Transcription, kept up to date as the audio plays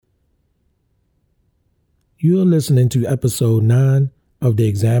You're listening to episode 9 of the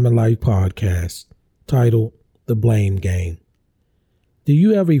Examine Life podcast, titled The Blame Game. Do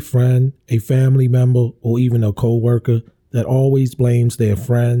you have a friend, a family member, or even a coworker that always blames their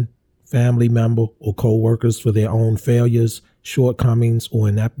friend, family member, or coworkers for their own failures, shortcomings, or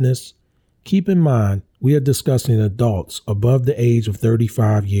ineptness? Keep in mind, we are discussing adults above the age of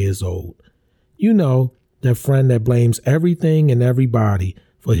 35 years old. You know, that friend that blames everything and everybody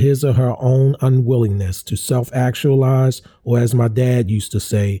for his or her own unwillingness to self-actualize, or as my dad used to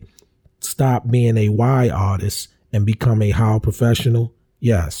say, stop being a why artist and become a how professional.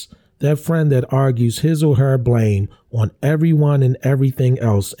 Yes, that friend that argues his or her blame on everyone and everything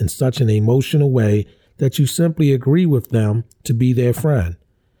else in such an emotional way that you simply agree with them to be their friend.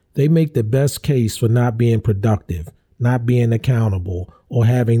 They make the best case for not being productive, not being accountable, or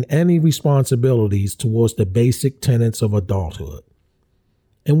having any responsibilities towards the basic tenets of adulthood.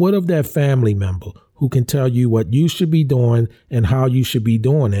 And what of that family member who can tell you what you should be doing and how you should be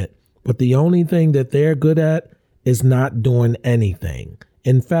doing it, but the only thing that they're good at is not doing anything?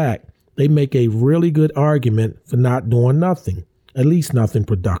 In fact, they make a really good argument for not doing nothing, at least nothing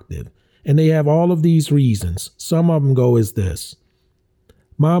productive. And they have all of these reasons. Some of them go as this: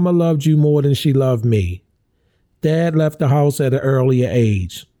 Mama loved you more than she loved me. Dad left the house at an earlier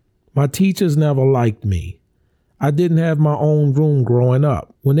age. My teachers never liked me. I didn't have my own room growing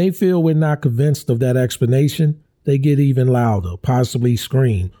up. When they feel we're not convinced of that explanation, they get even louder, possibly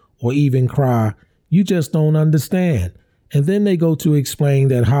scream, or even cry, "You just don't understand." And then they go to explain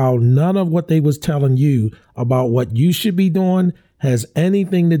that how none of what they was telling you about what you should be doing has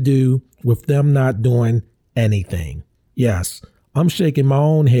anything to do with them not doing anything. Yes, I'm shaking my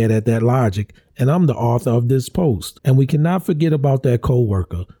own head at that logic, and I'm the author of this post. And we cannot forget about that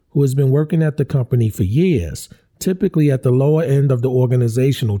coworker who has been working at the company for years, typically at the lower end of the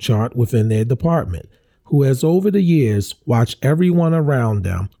organizational chart within their department, who has over the years watched everyone around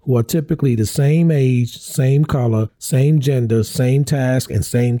them, who are typically the same age, same color, same gender, same task, and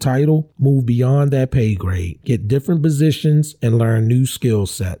same title, move beyond that pay grade, get different positions, and learn new skill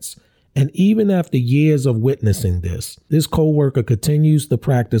sets. And even after years of witnessing this coworker continues the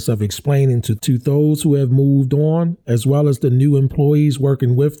practice of explaining to those who have moved on, as well as the new employees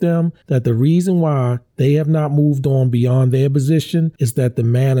working with them, that the reason why they have not moved on beyond their position is that the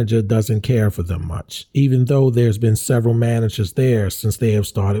manager doesn't care for them much, even though there's been several managers there since they have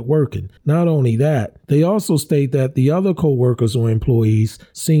started working. Not only that, they also state that the other coworkers or employees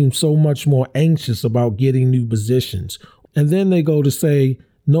seem so much more anxious about getting new positions. And then they go to say,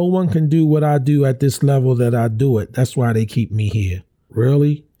 "No one can do what I do at this level that I do it. That's why they keep me here."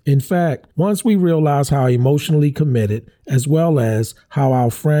 Really? In fact, once we realize how emotionally committed, as well as how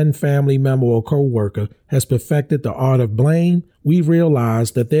our friend, family member, or coworker has perfected the art of blame, we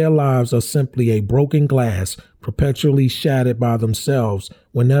realize that their lives are simply a broken glass perpetually shattered by themselves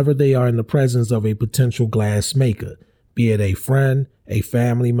whenever they are in the presence of a potential glass maker, be it a friend, a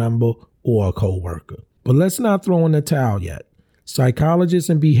family member, or a coworker. But let's not throw in the towel yet. Psychologists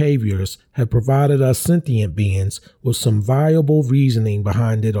and behaviorists have provided us sentient beings with some viable reasoning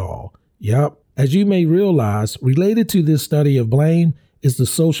behind it all. Yup. As you may realize, related to this study of blame is the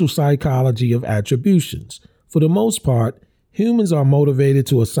social psychology of attributions. For the most part, humans are motivated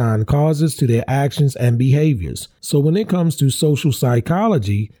to assign causes to their actions and behaviors. So when it comes to social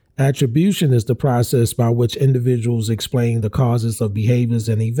psychology, attribution is the process by which individuals explain the causes of behaviors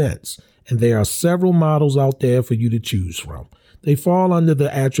and events. And there are several models out there for you to choose from. They fall under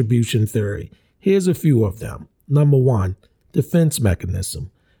the attribution theory. Here's a few of them. Number 1, defense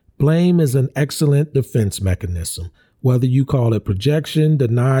mechanism. Blame is an excellent defense mechanism. Whether you call it projection,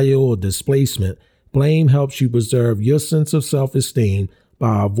 denial, or displacement, blame helps you preserve your sense of self-esteem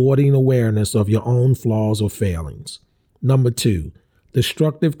by avoiding awareness of your own flaws or failings. Number 2,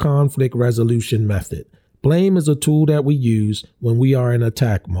 destructive conflict resolution method. Blame is a tool that we use when we are in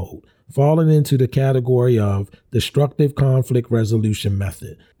attack mode, falling into the category of destructive conflict resolution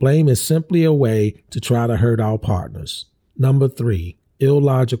method. Blame is simply a way to try to hurt our partners. Number 3,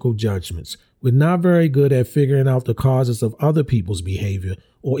 illogical judgments. We're not very good at figuring out the causes of other people's behavior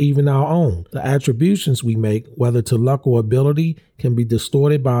or even our own. The attributions we make, whether to luck or ability, can be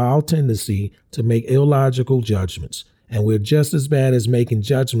distorted by our tendency to make illogical judgments. And we're just as bad as making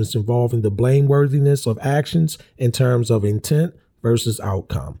judgments involving the blameworthiness of actions in terms of intent versus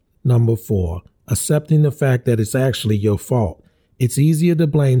outcome. Number 4, accepting the fact that it's actually your fault. It's easier to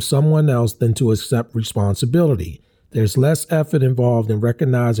blame someone else than to accept responsibility. There's less effort involved in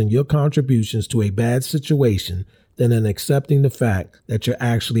recognizing your contributions to a bad situation than in accepting the fact that you're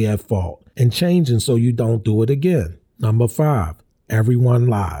actually at fault and changing so you don't do it again. Number 5, everyone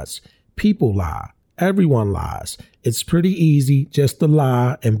lies. People lie. Everyone lies. It's pretty easy just to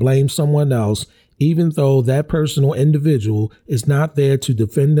lie and blame someone else, even though that person or individual is not there to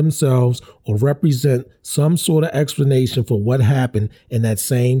defend themselves or represent some sort of explanation for what happened in that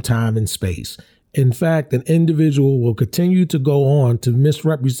same time and space. In fact, an individual will continue to go on to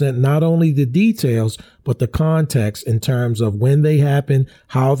misrepresent not only the details, but the context in terms of when they happen,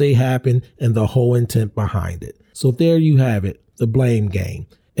 how they happen, and the whole intent behind it. So there you have it, the blame game.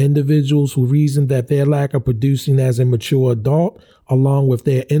 Individuals who reason that their lack of producing as a mature adult, along with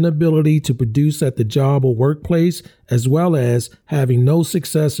their inability to produce at the job or workplace, as well as having no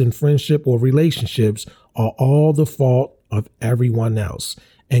success in friendship or relationships, are all the fault of everyone else.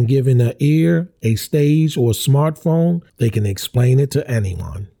 And given an ear, a stage, or a smartphone, they can explain it to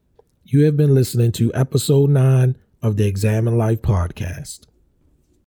anyone. You have been listening to episode 9 of the Examine Life podcast.